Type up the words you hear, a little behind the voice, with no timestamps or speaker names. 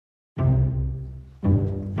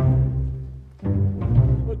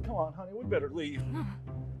come on, honey, we better leave.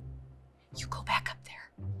 You go back up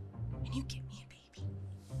there and you get me a baby.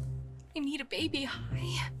 I need a baby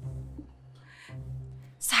high.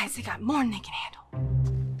 Besides, they got more than they can handle.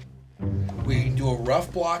 We do a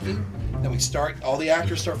rough blocking, then we start, all the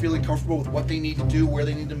actors start feeling comfortable with what they need to do, where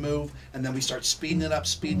they need to move, and then we start speeding it up,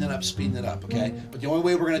 speeding it up, speeding it up, okay? But the only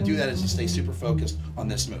way we're gonna do that is to stay super focused on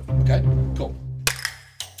this move, okay? Cool.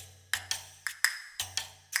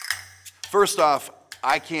 First off,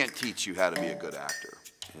 I can't teach you how to be a good actor,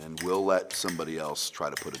 and we'll let somebody else try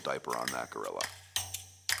to put a diaper on that gorilla.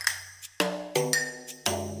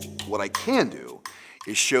 What I can do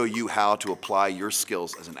is show you how to apply your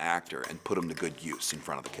skills as an actor and put them to good use in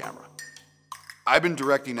front of the camera. I've been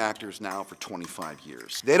directing actors now for 25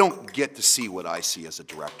 years. They don't get to see what I see as a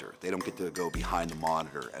director. They don't get to go behind the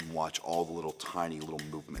monitor and watch all the little tiny little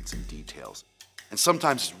movements and details. And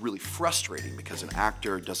sometimes it's really frustrating because an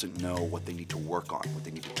actor doesn't know what they need to work on, what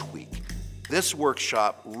they need to tweak. This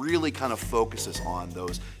workshop really kind of focuses on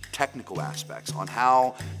those technical aspects, on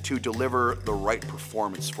how to deliver the right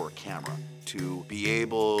performance for a camera, to be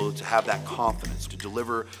able to have that confidence, to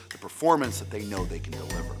deliver the performance that they know they can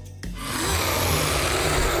deliver.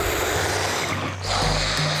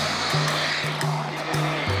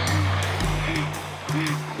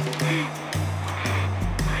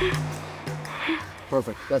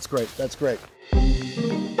 Perfect. That's great. That's great.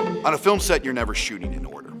 On a film set, you're never shooting in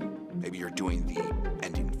order. Maybe you're doing the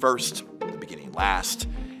ending first, the beginning last.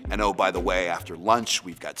 And oh, by the way, after lunch,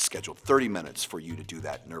 we've got scheduled 30 minutes for you to do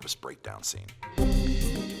that nervous breakdown scene.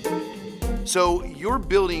 So you're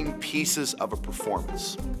building pieces of a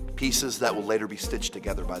performance, pieces that will later be stitched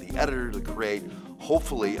together by the editor to create,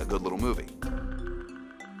 hopefully, a good little movie.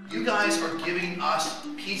 You guys are giving us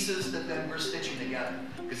pieces that then we're stitching together.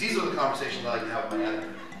 Because these are the conversations I like to have with my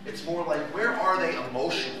editor. It's more like, where are they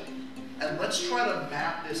emotionally? And let's try to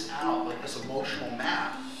map this out, like this emotional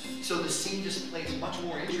map, so the scene just plays much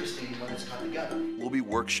more interesting when it's cut together. We'll be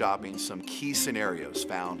workshopping some key scenarios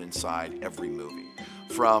found inside every movie.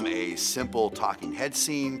 From a simple talking head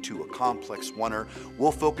scene to a complex oneer,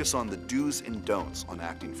 we'll focus on the do's and don'ts on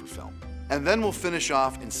acting for film. And then we'll finish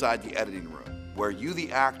off inside the editing room, where you,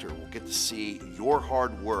 the actor, will get to see your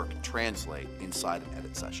hard work translate inside an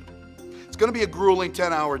edit session. It's gonna be a grueling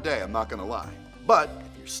 10-hour day, I'm not gonna lie. But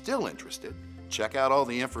if you're still interested, check out all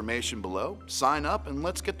the information below, sign up, and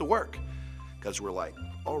let's get to work. Because we're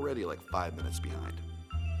already 5 minutes behind.